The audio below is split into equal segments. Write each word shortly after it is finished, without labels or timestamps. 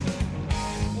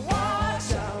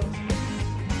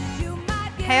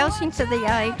Housing for the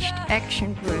Aged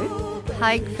Action Group,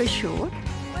 HAGE for short,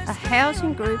 a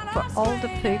housing group for older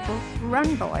people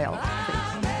run by older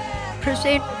people,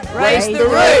 present Raise the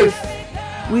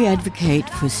Roof. We advocate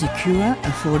for secure,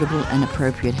 affordable and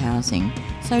appropriate housing.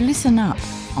 So listen up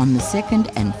on the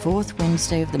second and fourth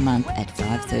Wednesday of the month at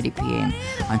 5:30pm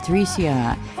on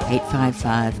 3CR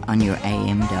 855 on your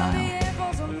AM dial.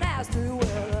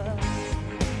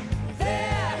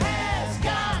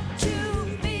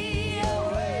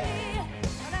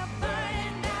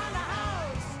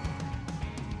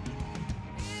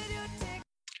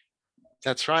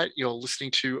 That's right. You're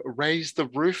listening to Raise the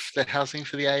Roof, the Housing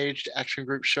for the Aged Action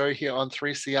Group show here on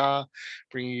 3CR,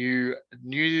 bringing you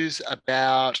news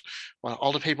about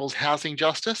older people's housing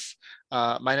justice.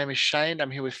 My name is Shane. I'm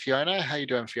here with Fiona. How are you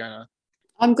doing, Fiona?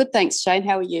 I'm good, thanks, Shane.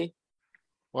 How are you?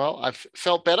 Well, I've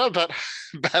felt better, but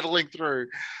battling through.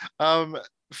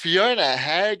 Fiona,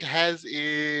 HAGE has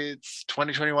its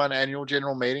 2021 annual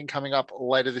general meeting coming up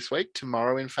later this week,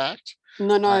 tomorrow, in fact.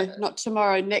 No, not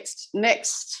tomorrow.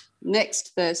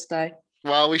 Next Thursday.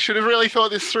 Well, we should have really thought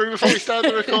this through before we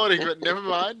started the recording, but never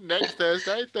mind. Next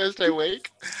Thursday week.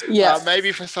 Yeah.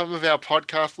 Maybe for some of our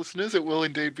podcast listeners, it will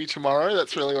indeed be tomorrow.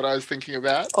 That's really what I was thinking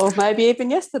about. Or maybe even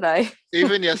yesterday.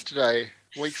 Even yesterday,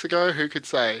 weeks ago, who could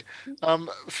say?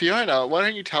 Fiona, why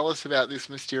don't you tell us about this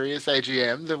mysterious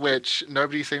AGM, which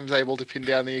nobody seems able to pin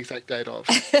down the exact date of?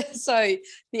 So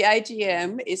the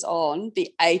AGM is on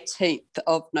the 18th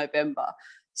of November.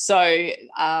 So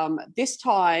this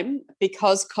time,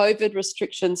 because COVID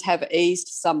restrictions have eased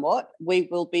somewhat, we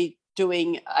will be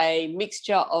doing a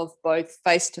mixture of both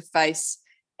face-to-face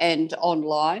and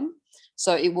online.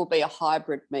 So it will be a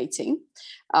hybrid meeting.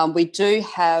 We do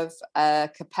have a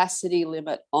capacity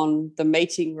limit on the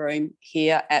meeting room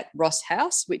here at Ross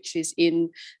House, which is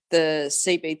in the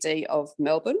CBD of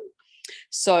Melbourne.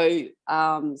 So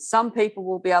some people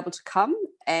will be able to come,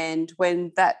 and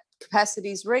when that capacity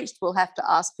is reached, we'll have to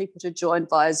ask people to join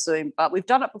via Zoom. But we've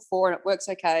done it before and it works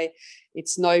okay.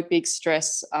 It's no big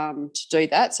stress to do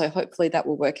that. So hopefully that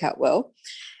will work out well.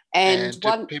 And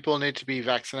do people need to be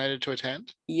vaccinated to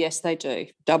attend? Yes, they do.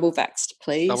 Double vaxxed,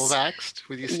 please. Double vaxxed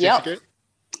with your certificate?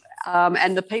 Yep.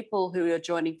 And the people who are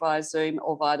joining via Zoom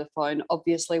or via the phone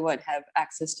obviously won't have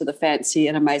access to the fancy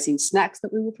and amazing snacks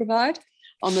that we will provide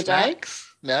on the day.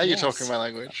 Now you're talking my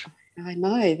language. I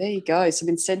know. There you go. Some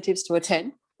incentives to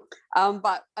attend.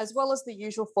 But as well as the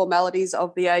usual formalities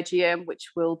of the AGM,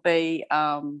 which will be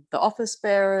the office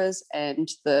bearers and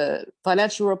the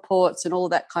financial reports and all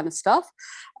of that kind of stuff,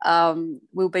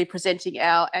 we'll be presenting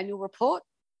our annual report.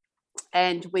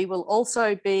 And we will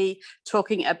also be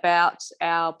talking about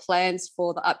our plans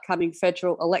for the upcoming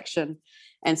federal election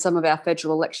and some of our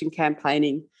federal election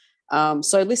campaigning.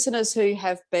 So listeners who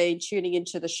have been tuning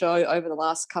into the show over the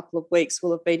last couple of weeks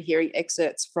will have been hearing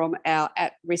excerpts from our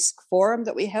at-risk forum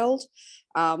that we held.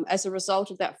 As a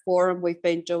result of that forum, we've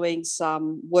been doing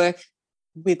some work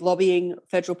with lobbying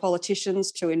federal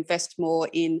politicians to invest more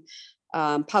in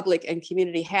public and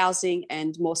community housing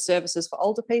and more services for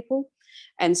older people.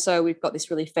 And so we've got this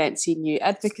really fancy new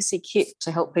advocacy kit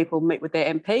to help people meet with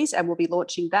their MPs, and we'll be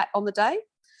launching that on the day.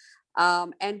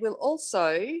 And we'll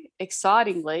also,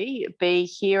 excitingly, be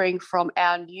hearing from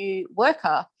our new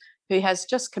worker who has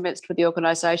just commenced with the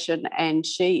organisation, and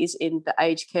she is in the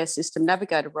aged care system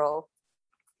navigator role.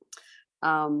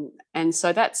 And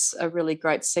so that's a really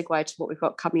great segue to what we've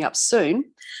got coming up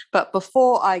soon. But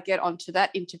before I get onto that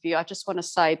interview, I just want to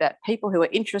say that people who are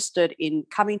interested in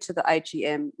coming to the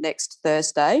AGM next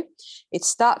Thursday, it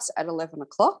starts at 11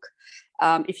 o'clock.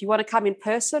 If you want to come in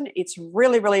person, it's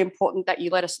really, really important that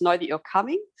you let us know that you're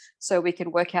coming so we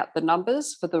can work out the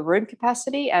numbers for the room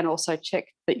capacity and also check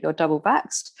that you're double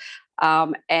vaxxed.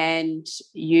 And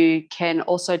you can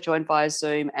also join via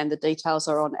Zoom, and the details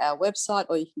are on our website,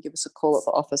 or you can give us a call at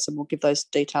the office and we'll give those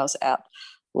details out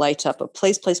later. But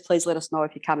please, please, please let us know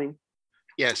if you're coming.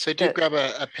 Yeah, so do grab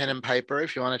a pen and paper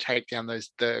if you want to take down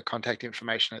the contact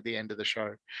information at the end of the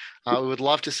show. We would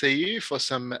love to see you for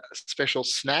some special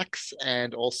snacks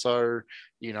and also,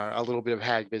 a little bit of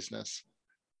HAGE business.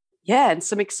 Yeah, and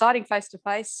some exciting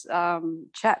face-to-face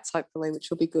chats, hopefully, which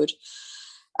will be good.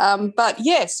 But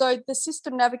yeah, so the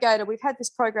System Navigator, we've had this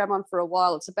program on for a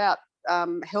while. It's about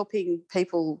helping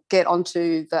people get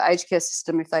onto the aged care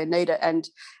system if they need it. And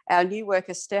our new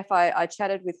worker, Steph, I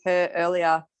chatted with her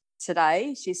earlier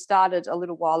today. She started a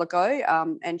little while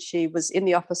ago and she was in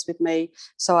the office with me.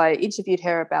 So I interviewed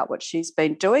her about what she's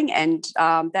been doing, and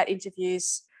that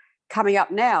interview's coming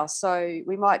up now. So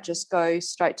we might just go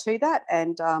straight to that,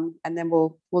 and then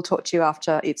we'll talk to you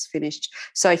after it's finished.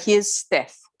 So here's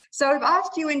Steph. So I've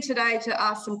asked you in today to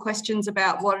ask some questions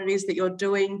about what it is that you're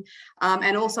doing,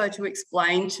 and also to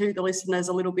explain to the listeners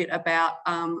a little bit about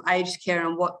aged care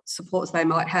and what supports they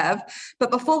might have. But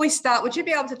before we start, would you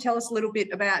be able to tell us a little bit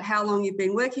about how long you've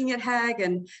been working at HAG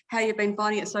and how you've been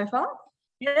finding it so far?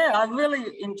 Yeah, I've really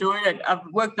enjoyed it. I've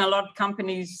worked in a lot of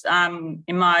companies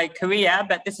in my career,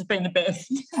 but this has been the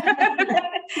best.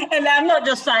 And I'm not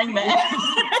just saying that.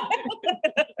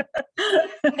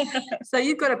 So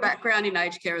you've got a background in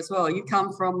aged care as well. You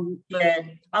come from... Yeah,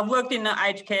 I've worked in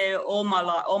aged care all my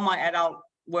life, all my adult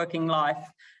working life,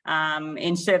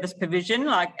 in service provision,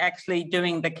 like actually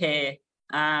doing the care.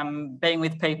 Being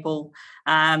with people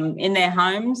in their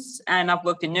homes, and I've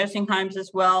worked in nursing homes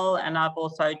as well, and I've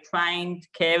also trained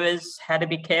carers how to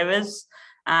be carers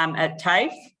at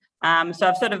TAFE. So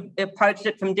I've sort of approached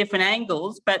it from different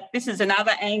angles, but this is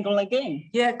another angle again.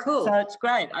 Yeah, cool. So it's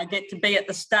great. I get to be at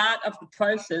the start of the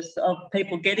process of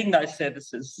people getting those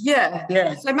services.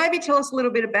 Yeah. So maybe tell us a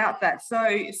little bit about that.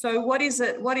 So what is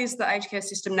it? What is the Aged Care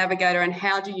System Navigator, and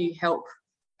how do you help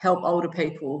older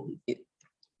people?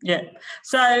 Yeah,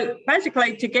 so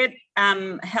basically to get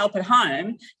help at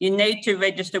home, you need to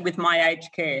register with My Aged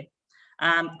Care.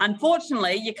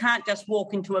 Unfortunately, you can't just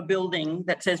walk into a building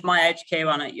that says My Aged Care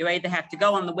on it. You either have to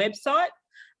go on the website,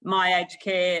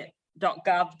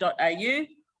 myagedcare.gov.au,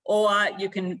 or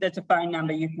there's a phone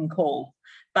number you can call.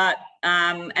 But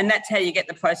and that's how you get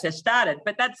the process started.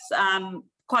 But that's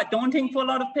quite daunting for a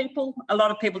lot of people. A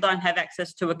lot of people don't have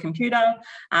access to a computer,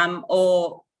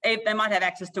 or they might have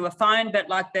access to a phone, but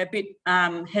like they're a bit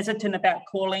hesitant about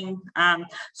calling.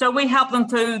 So we help them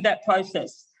through that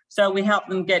process. So we help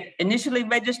them get initially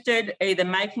registered, either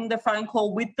making the phone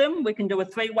call with them. We can do a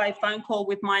 3-way phone call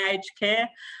with My Aged Care,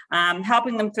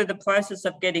 helping them through the process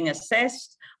of getting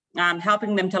assessed,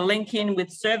 helping them to link in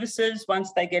with services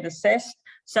once they get assessed.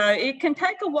 So it can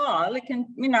take a while. It can,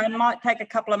 it might take a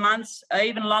couple of months,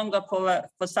 even longer for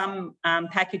some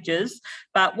packages.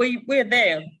 But we're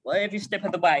there every step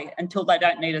of the way until they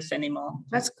don't need us anymore.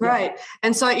 That's great. Yeah.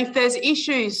 And so, if there's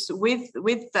issues with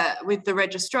the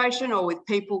registration, or with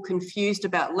people confused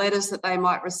about letters that they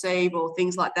might receive or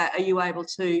things like that, are you able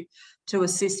to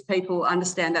assist people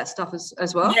understand that stuff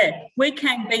as well? Yeah, we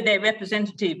can be their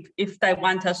representative if they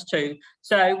want us to.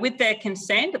 So with their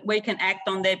consent, we can act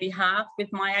on their behalf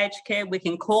with My Aged Care. We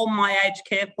can call My Aged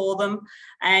Care for them,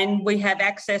 and we have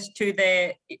access to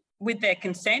with their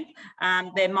consent,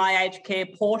 their My Aged Care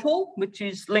portal, which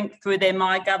is linked through their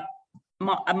MyGov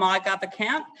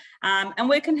account, and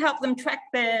we can help them track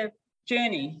their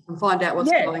journey and find out what's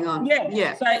going on.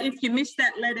 Yeah. So if you miss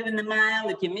that letter in the mail,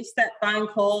 if you miss that phone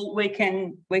call, we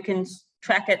can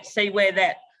track it, see where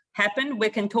that happened. We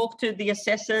can talk to the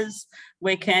assessors.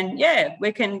 We can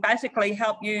basically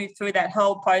help you through that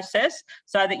whole process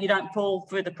so that you don't fall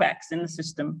through the cracks in the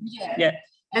system. Yeah.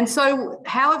 And so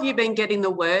how have you been getting the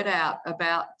word out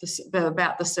about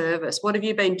the service? What have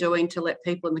you been doing to let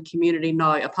people in the community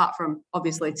know, apart from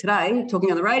obviously today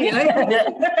talking on the radio?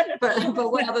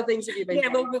 but what other things have you been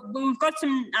doing? Well, we've got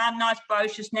some nice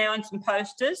brochures now and some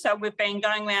posters. So we've been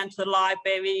going around to the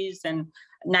libraries and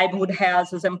neighbourhood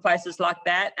houses and places like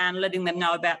that and letting them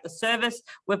know about the service.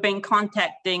 We've been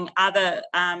contacting other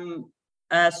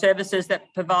services that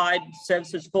provide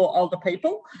services for older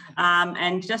people,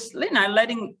 and just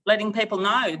letting people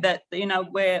know that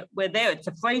we're there. It's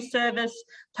a free service,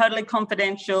 totally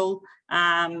confidential.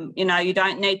 You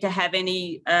don't need to have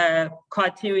any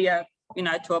criteria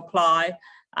to apply,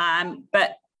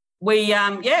 but we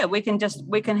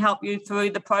can help you through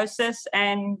the process,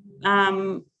 and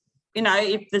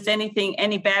if there's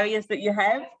any barriers that you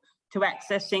have to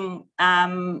accessing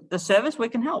the service, we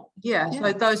can help. Yeah,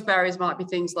 so those barriers might be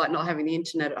things like not having the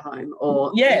internet at home,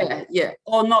 or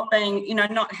or not being,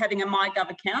 not having a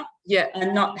MyGov account,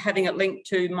 and not having it linked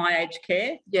to My Aged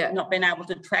Care, not being able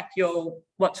to track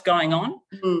what's going on,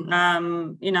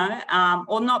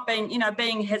 or not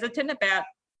being hesitant about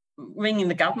ringing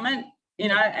the government,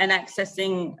 and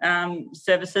accessing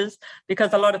services,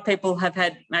 because a lot of people have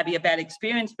had maybe a bad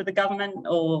experience with the government,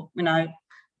 or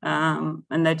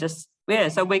and they're just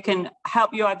so we can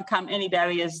help you overcome any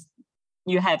barriers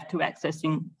you have to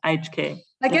accessing aged care.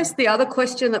 I guess the other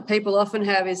question that people often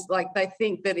have is, like, they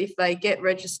think that if they get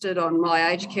registered on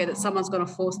My Aged Care that someone's going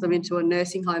to force them into a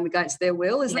nursing home against their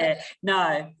will. Is that?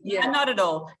 No, not at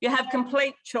all. You have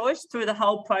complete choice through the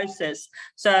whole process.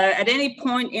 So at any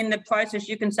point in the process,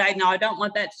 you can say, no, I don't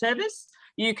want that service.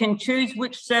 You can choose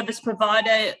which service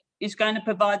provider is going to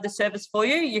provide the service for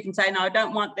you. You can say, no, I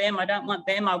don't want them,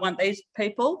 I want these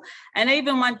people. And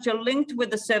even once you're linked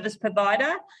with the service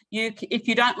provider, if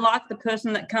you don't like the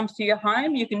person that comes to your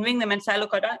home, you can ring them and say,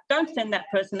 look, don't send that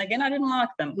person again, I didn't like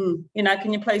them.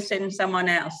 Can you please send someone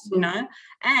else?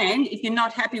 And if you're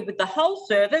not happy with the whole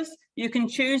service, you can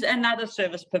choose another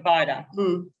service provider.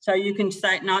 So you can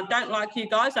say, no, I don't like you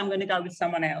guys, I'm going to go with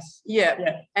someone else.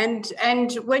 Yeah.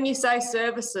 And when you say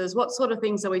services, what sort of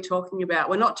things are we talking about?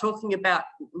 We're not talking about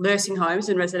nursing homes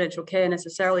and residential care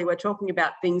necessarily. We're talking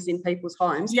about things in people's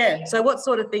homes. Yeah. So what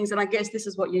sort of things, and I guess this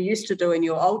is what you used to do in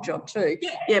your old job too.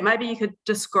 Yeah, maybe you could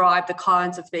describe the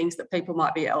kinds of things that people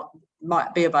might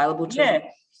be available to. Yeah.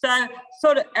 So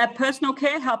sort of personal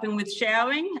care, helping with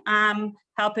showering,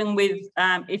 helping with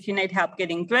if you need help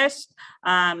getting dressed,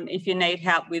 if you need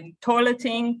help with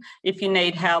toileting, if you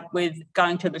need help with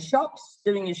going to the shops,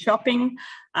 doing your shopping,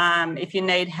 if you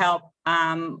need help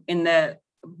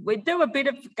we do a bit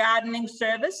of gardening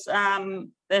service.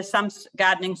 There's some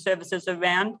gardening services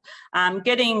around,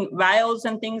 getting rails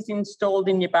and things installed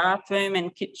in your bathroom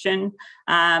and kitchen,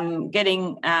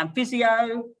 getting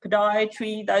physio,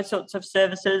 podiatry, those sorts of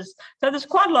services. So there's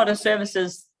quite a lot of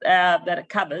services that it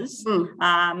covers,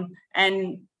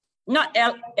 and not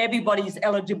everybody's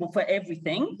eligible for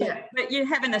everything, but you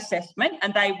have an assessment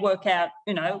and they work out,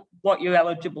 what you're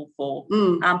eligible for.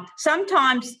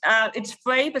 Sometimes it's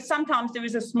free, but sometimes there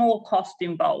is a small cost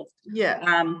involved.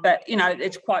 But,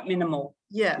 it's quite minimal.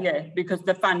 Because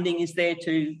the funding is there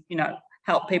to,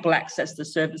 help people access the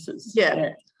services.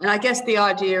 And I guess the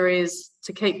idea is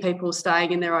to keep people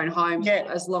staying in their own homes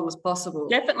as long as possible.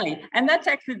 Definitely. And that's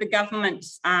actually the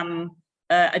government's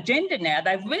agenda now.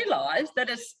 They've realised that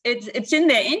it's in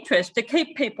their interest to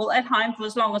keep people at home for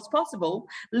as long as possible,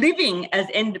 living as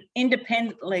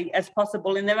independently as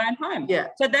possible in their own home.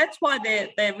 So that's why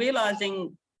they're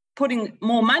realising putting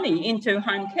more money into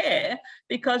home care,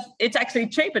 because it's actually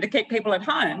cheaper to keep people at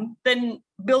home than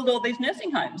build all these nursing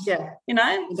homes.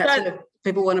 That's what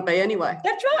people want to be anyway.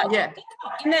 That's right.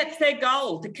 And that's their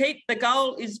goal. The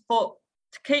goal is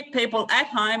to keep people at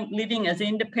home living as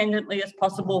independently as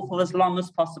possible for as long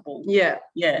as possible.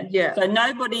 So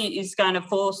nobody is going to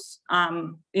force,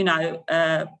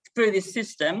 through this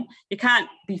system, you can't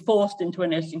be forced into a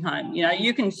nursing home.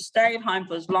 You can stay at home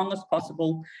for as long as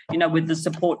possible, with the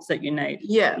supports that you need.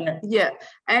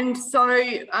 And so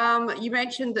you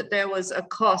mentioned that there was a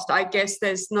cost. I guess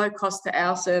there's no cost to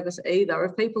our service either.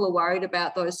 If people are worried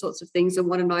about those sorts of things and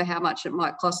want to know how much it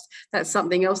might cost, that's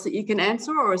something else that you can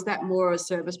answer, or is that more a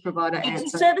service provider answer?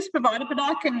 It's a service provider, but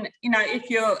I can,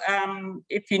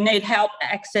 if you need help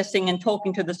accessing and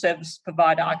talking to the service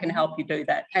provider, I can help you do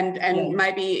that. And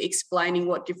maybe explaining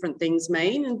what different things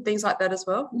mean and things like that as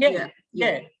well.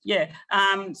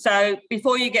 So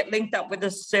before you get linked up with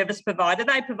a service provider,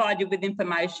 they provide you with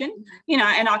information,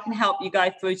 and I can help you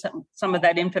go through some of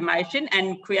that information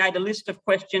and create a list of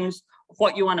questions of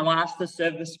what you want to ask the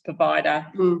service provider,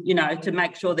 to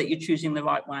make sure that you're choosing the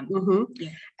right one.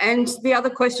 And the other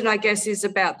question, I guess, is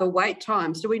about the wait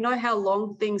times. Do we know how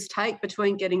long things take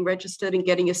between getting registered and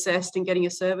getting assessed and getting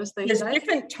a service these days? There's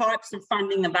different types of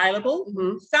funding available.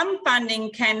 Some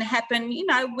funding can happen,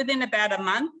 within about a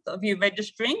month of you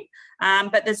registering,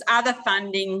 but there's other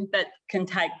funding that can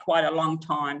take quite a long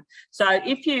time. So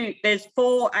there's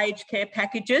 4 aged care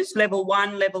packages, level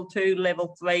 1, level 2,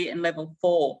 level 3 and level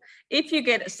 4. If you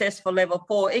get assessed for level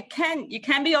 4, you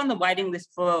can be on the waiting list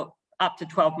for up to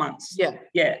 12 months.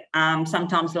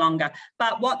 Sometimes longer.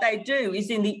 But what they do is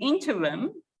in the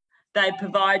interim, they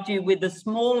provide you with a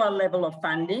smaller level of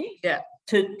funding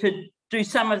to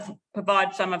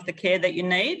provide some of the care that you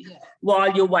need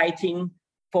while you're waiting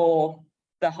for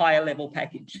the higher level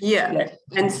package.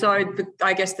 And so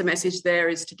I guess the message there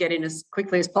is to get in as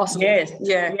quickly as possible. Yes.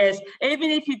 Even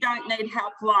if you don't need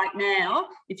help right now,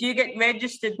 if you get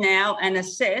registered now and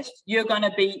assessed, you're going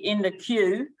to be in the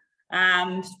queue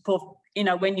for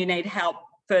when you need help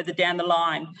further down the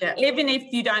line. Even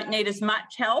if you don't need as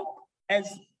much help as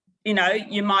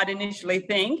you might initially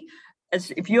think, as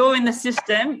if you're in the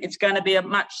system, it's going to be a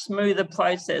much smoother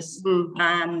process,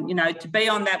 to be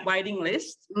on that waiting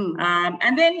list.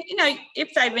 And then,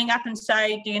 if they ring up and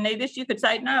say, do you need this? You could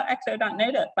say, no, actually, I don't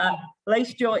need it. But at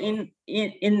least you're in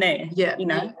there.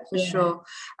 For sure.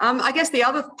 I guess the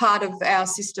other part of our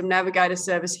system navigator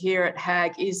service here at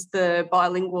HAG is the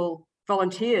bilingual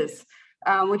volunteers.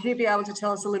 Would you be able to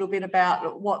tell us a little bit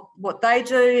about what they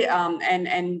do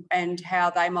and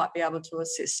how they might be able to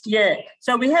assist?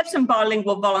 So we have some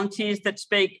bilingual volunteers that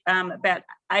speak about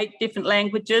 8 different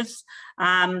languages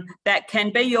that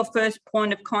can be your first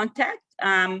point of contact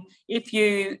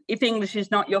if English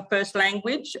is not your first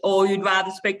language, or you'd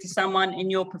rather speak to someone in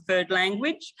your preferred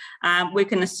language, we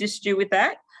can assist you with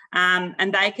that.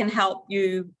 And they can help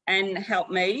you and help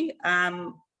me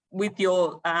with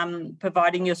your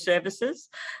providing your services.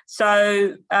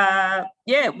 So,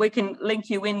 we can link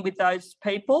you in with those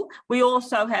people. We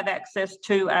also have access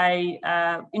to a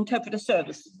interpreter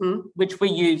service, which we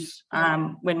use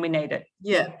when we need it.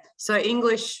 Yeah. So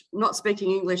English, not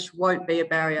speaking English won't be a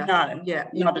barrier. No. Yeah.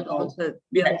 Not at all. To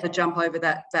be able to jump over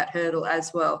that hurdle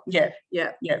as well. Yeah.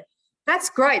 Yeah. Yeah.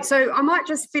 That's great. So I might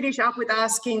just finish up with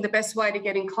asking the best way to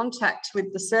get in contact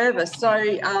with the service. So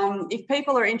if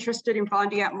people are interested in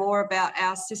finding out more about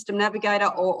our System Navigator,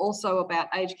 or also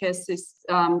about the aged care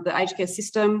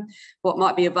system, what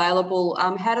might be available,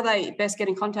 how do they best get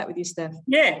in contact with you, Steph?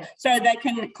 Yeah, so they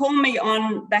can call me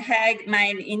on the HAG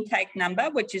main intake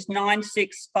number, which is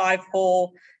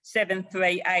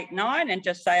 96547389, and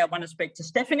just say I want to speak to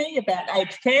Stephanie about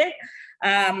aged care.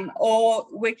 Or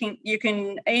you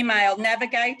can email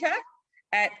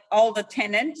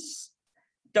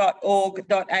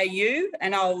navigator@oldertenants.org.au,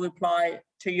 and I'll reply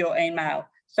to your email.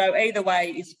 So either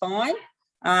way is fine.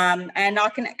 And I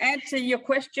can answer your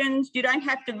questions. You don't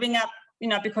have to ring up,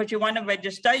 because you want to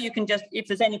register. You can just, if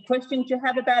there's any questions you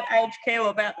have about aged care or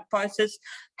about the process,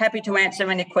 happy to answer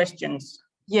any questions.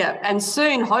 Yeah, and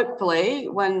soon, hopefully,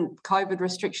 when COVID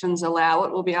restrictions allow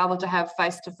it, we'll be able to have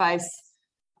face-to-face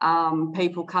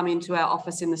people come into our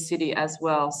office in the city as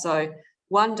well. So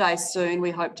one day soon,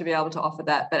 we hope to be able to offer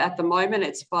that. But at the moment,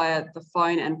 it's via the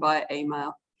phone and via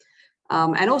email.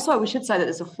 And also, we should say that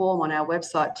there's a form on our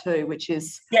website too, which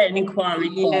is... Yeah, an inquiry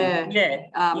form.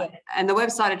 And the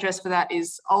website address for that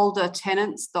is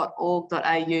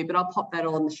oldertenants.org.au, but I'll pop that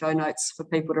all in the show notes for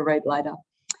people to read later.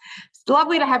 It's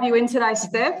lovely to have you in today,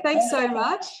 Steph. Thanks so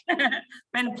much.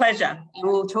 Been a pleasure. And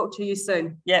we'll talk to you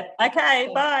soon. Yep.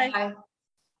 Okay, bye. Bye.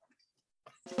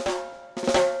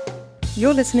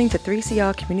 You're listening to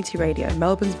 3CR Community Radio,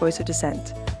 Melbourne's Voice of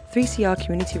Dissent. 3CR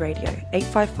Community Radio,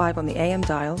 855 on the AM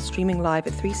dial, streaming live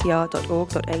at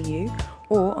 3cr.org.au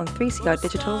or on 3CR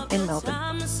Digital in Melbourne.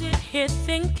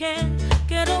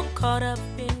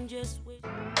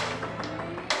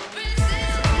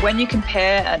 When you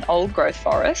compare an old growth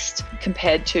forest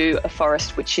compared to a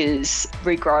forest which is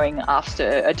regrowing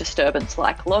after a disturbance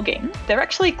like logging, they're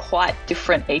actually quite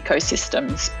different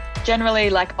ecosystems. Generally,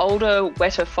 like older,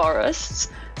 wetter forests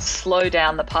slow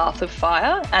down the path of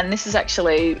fire, and this is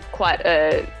actually quite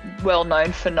a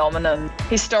well-known phenomenon.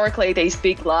 Historically, these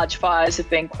big, large fires have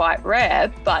been quite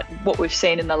rare, but what we've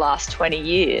seen in the last 20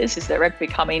 years is they're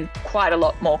becoming quite a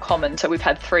lot more common. So we've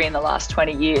had 3 in the last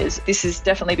 20 years. This is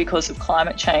definitely because of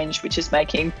climate change, which is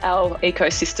making our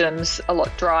ecosystems a lot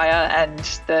drier and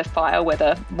the fire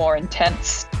weather more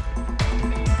intense.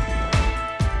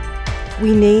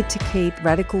 We need to keep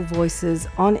Radical Voices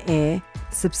on air.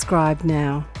 Subscribe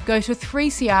now. Go to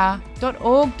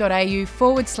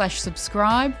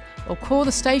 3cr.org.au/subscribe or call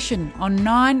the station on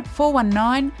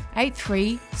 9419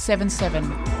 8377.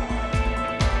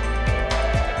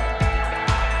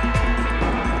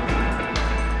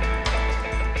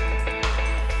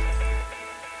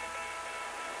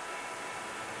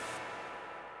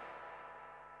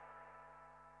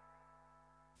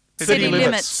 City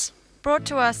Limits. Brought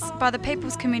to us by the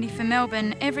People's Committee for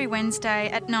Melbourne every Wednesday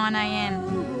at 9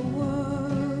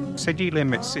 a.m. City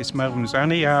Limits is Melbourne's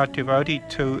only hour devoted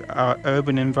to our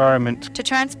urban environment, to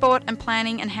transport and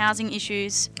planning and housing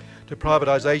issues, to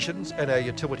privatisations and our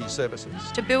utility services,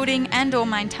 to building and or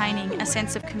maintaining a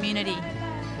sense of community.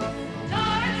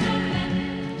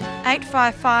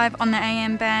 855 on the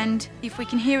AM band, if we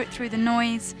can hear it through the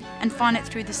noise and find it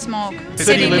through the smog.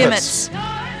 City Limits.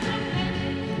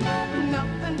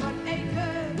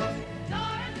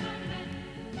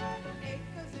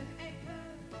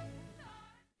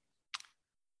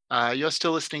 You're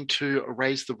still listening to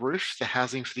Raise the Roof, the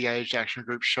Housing for the Aged Action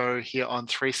Group show here on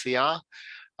 3CR.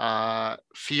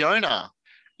 Fiona,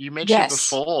 you mentioned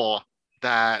before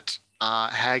that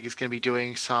HAG is going to be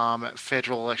doing some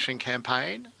federal election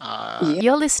campaign.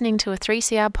 You're listening to a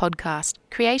 3CR podcast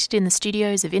created in the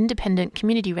studios of independent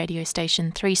community radio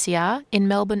station 3CR in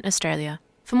Melbourne, Australia.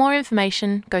 For more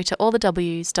information, go to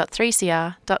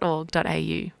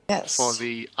allthews.3cr.org.au. Yes. For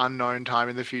the unknown time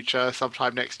in the future,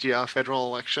 sometime next year, federal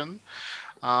election.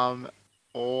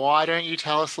 Why don't you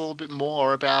tell us a little bit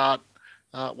more about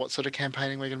what sort of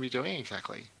campaigning we're going to be doing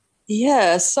exactly?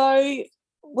 Yeah, so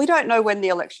we don't know when the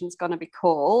election's going to be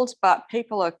called, but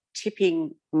people are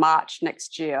tipping March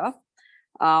next year,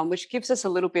 which gives us a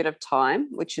little bit of time,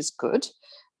 which is good.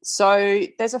 So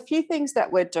there's a few things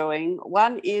that we're doing.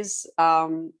 One is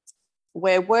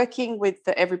we're working with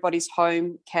the Everybody's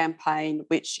Home campaign,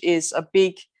 which is a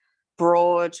big,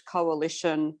 broad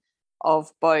coalition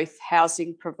of both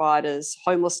housing providers,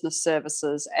 homelessness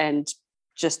services, and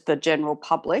just the general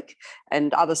public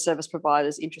and other service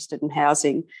providers interested in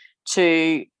housing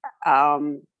to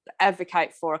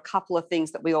advocate for a couple of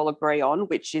things that we all agree on,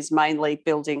 which is mainly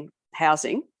building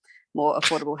housing, more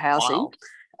affordable housing. Wow.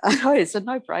 I know it's a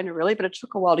no-brainer really, but it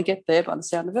took a while to get there by the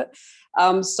sound of it.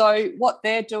 So what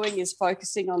they're doing is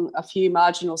focusing on a few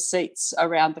marginal seats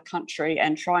around the country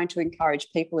and trying to encourage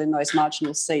people in those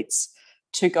marginal seats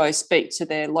to go speak to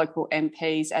their local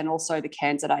MPs and also the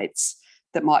candidates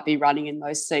that might be running in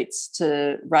those seats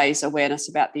to raise awareness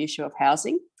about the issue of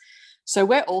housing. So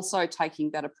we're also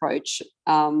taking that approach.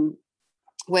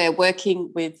 We're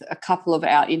working with a couple of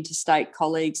our interstate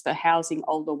colleagues, the Housing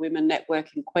Older Women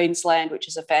Network in Queensland, which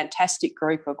is a fantastic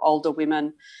group of older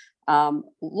women,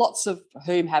 lots of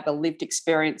whom have a lived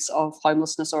experience of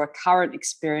homelessness or a current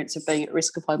experience of being at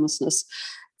risk of homelessness.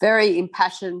 Very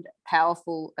impassioned,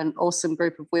 powerful and awesome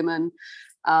group of women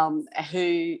and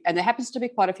there happens to be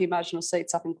quite a few marginal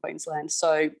seats up in Queensland.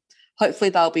 So hopefully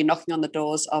they'll be knocking on the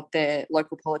doors of their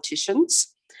local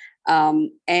politicians.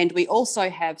 And we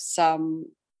also have some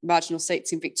marginal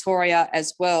seats in Victoria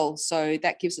as well. So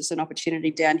that gives us an opportunity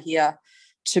down here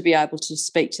to be able to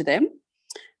speak to them.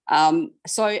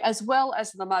 So as well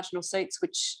as the marginal seats,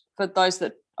 which for those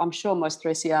that I'm sure most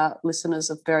 3CR listeners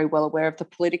are very well aware of the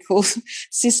political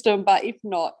system, but if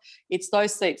not, it's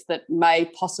those seats that may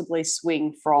possibly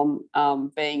swing from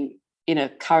being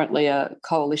currently a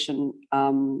coalition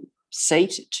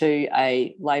seat to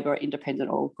a Labor,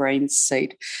 Independent or Greens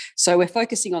seat. So we're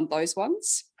focusing on those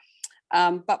ones.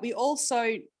 But we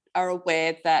also are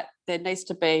aware that there needs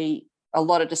to be a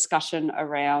lot of discussion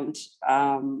around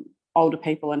older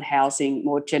people and housing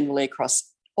more generally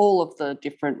across all of the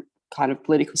different kind of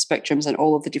political spectrums and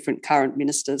all of the different current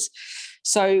ministers.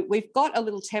 So we've got a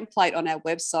little template on our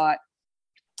website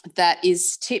that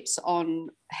is tips on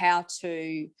how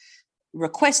to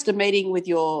request a meeting with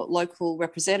your local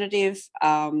representative.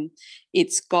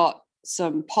 It's got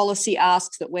some policy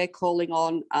asks that we're calling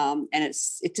on, and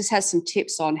it just has some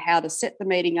tips on how to set the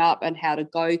meeting up and how to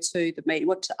go to the meeting,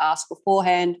 what to ask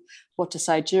beforehand, what to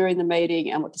say during the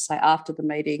meeting and what to say after the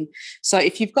meeting. So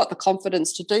if you've got the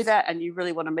confidence to do that and you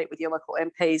really want to meet with your local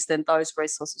MPs, then those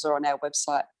resources are on our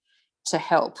website to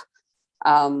help.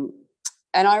 And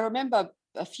I remember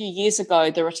a few years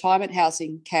ago, the retirement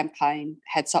housing campaign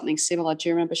had something similar. Do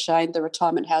you remember, Shane, the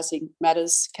Retirement Housing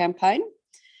Matters campaign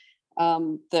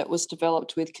that was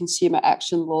developed with Consumer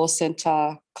Action Law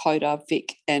Centre, CODA,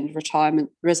 VIC and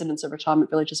Residents of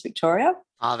Retirement Villages Victoria?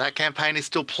 That campaign is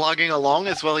still plugging along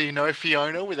as well,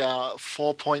 Fiona, with our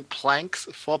 4 planks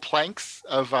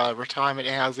of retirement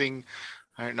housing,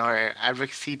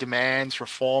 advocacy demands,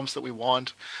 reforms that we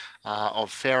want, of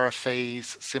fairer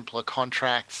fees, simpler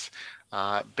contracts,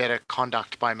 better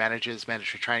conduct by managers,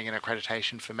 mandatory training and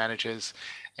accreditation for managers,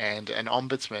 and an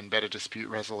ombudsman, better dispute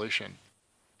resolution.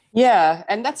 Yeah,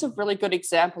 and that's a really good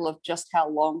example of just how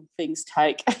long things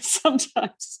take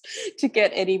sometimes to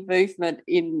get any movement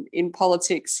in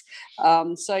politics.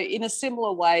 So in a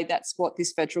similar way, that's what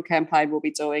this federal campaign will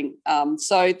be doing.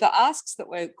 So the asks that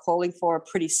we're calling for are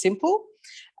pretty simple.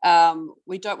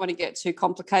 We don't want to get too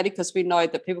complicated because we know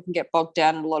that people can get bogged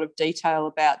down in a lot of detail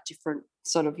about different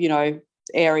sort of,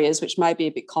 areas, which may be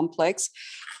a bit complex.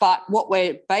 But what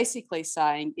we're basically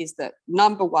saying is that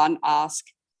number one ask,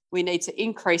 we need to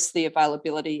increase the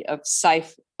availability of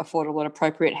safe, affordable and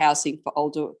appropriate housing for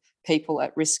older people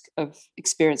at risk of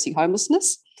experiencing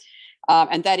homelessness.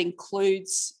 And that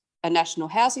includes a national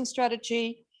housing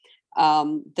strategy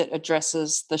that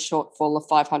addresses the shortfall of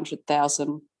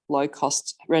 500,000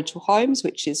 low-cost rental homes,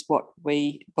 which is what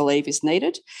we believe is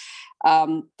needed.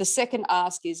 The second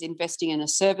ask is investing in a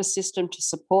service system to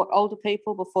support older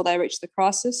people before they reach the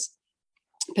crisis,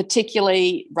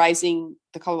 particularly raising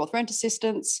the Commonwealth Rent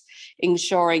Assistance,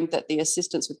 ensuring that the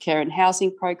Assistance with Care and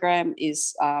Housing program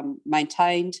is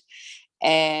maintained,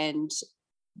 and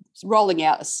rolling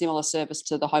out a similar service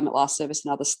to the Home at Last service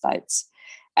in other states.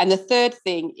 And the third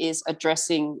thing is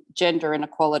addressing gender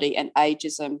inequality and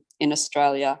ageism in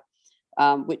Australia,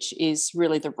 which is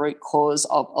really the root cause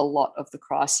of a lot of the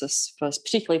crisis,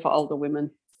 particularly for older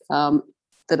women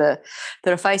that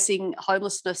are facing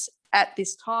homelessness at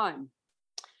this time.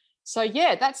 So,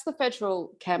 yeah, that's the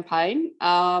federal campaign.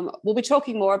 We'll be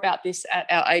talking more about this at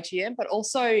our AGM, but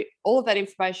also all of that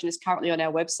information is currently on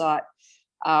our website,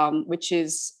 which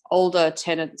is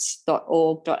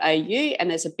oldertenants.org.au, and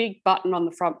there's a big button on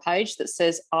the front page that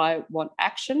says I want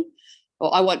action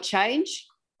or I want change.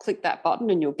 Click that button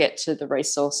and you'll get to the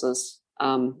resources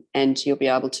and you'll be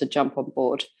able to jump on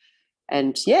board.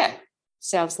 And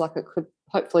sounds like it could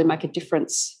hopefully make a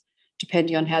difference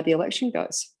depending on how the election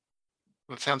goes.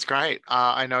 That sounds great.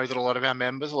 I know that a lot of our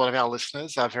members, a lot of our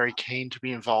listeners are very keen to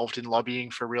be involved in lobbying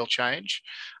for real change.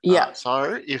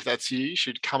 So if that's you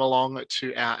should come along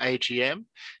to our AGM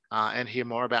and hear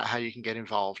more about how you can get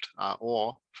involved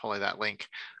or follow that link.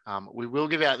 We will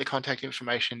give out the contact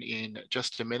information in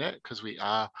just a minute because we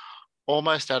are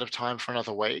almost out of time for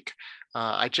another week.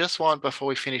 I just want, before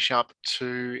we finish up,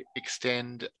 to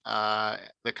extend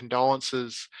the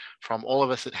condolences from all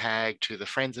of us at HAG to the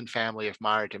friends and family of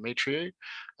Myra Dimitriou,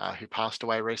 who passed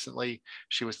away recently.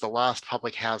 She was the last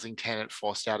public housing tenant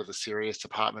forced out of the Sirius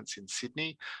apartments in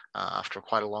Sydney after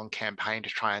quite a long campaign to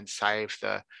try and save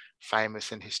the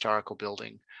famous and historical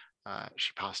building.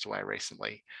 She passed away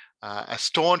recently. A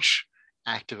staunch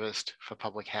activist for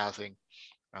public housing.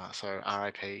 So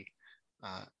RIP.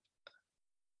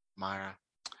 Myra.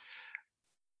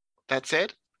 That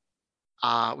said,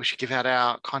 we should give out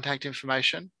our contact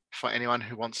information for anyone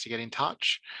who wants to get in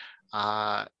touch.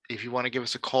 If you want to give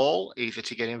us a call, either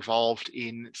to get involved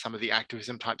in some of the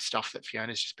activism type stuff that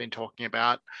Fiona's just been talking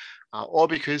about, or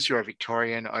because you're a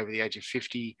Victorian over the age of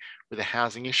 50 with a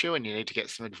housing issue and you need to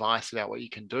get some advice about what you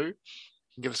can do, you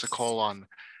can give us a call on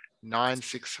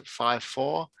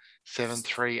 9654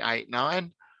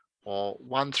 7389 or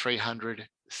 1300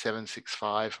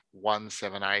 765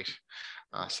 178.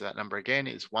 So that number again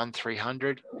is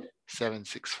 1300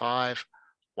 765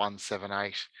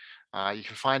 178. You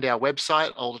can find our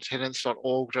website,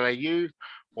 oldertenants.org.au,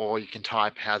 or you can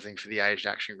type Housing for the Aged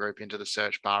Action Group into the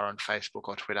search bar on Facebook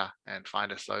or Twitter and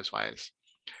find us those ways.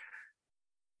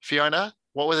 Fiona,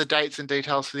 what were the dates and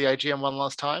details for the AGM one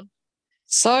last time?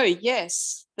 So,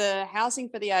 yes, the Housing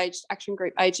for the Aged Action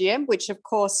Group AGM, which, of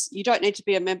course, you don't need to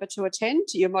be a member to attend.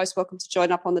 You're most welcome to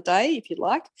join up on the day if you'd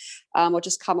like, or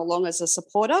just come along as a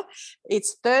supporter.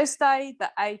 It's Thursday,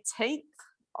 the 18th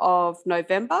of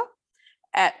November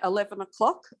at 11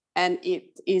 o'clock, and it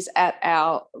is at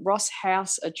our Ross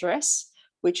House address,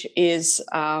 which is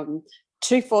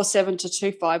 247 to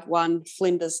 251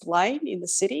 Flinders Lane in the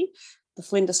city. The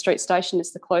Flinders Street station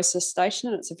is the closest station,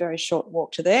 and it's a very short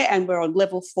walk to there. And we're on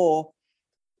level 4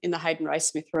 in the Hayden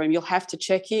Raysmith room. You'll have to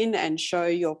check in and show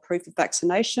your proof of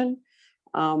vaccination,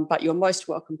 but you're most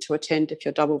welcome to attend if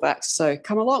you're double vaxxed. So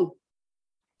come along.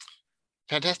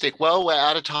 Fantastic. Well, we're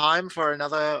out of time for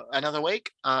another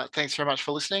week. Thanks very much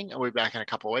for listening, and we'll be back in a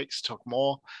couple of weeks to talk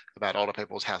more about older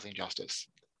people's housing justice.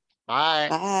 Bye.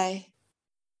 Bye.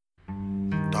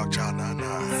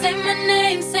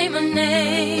 Say my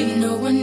name, no one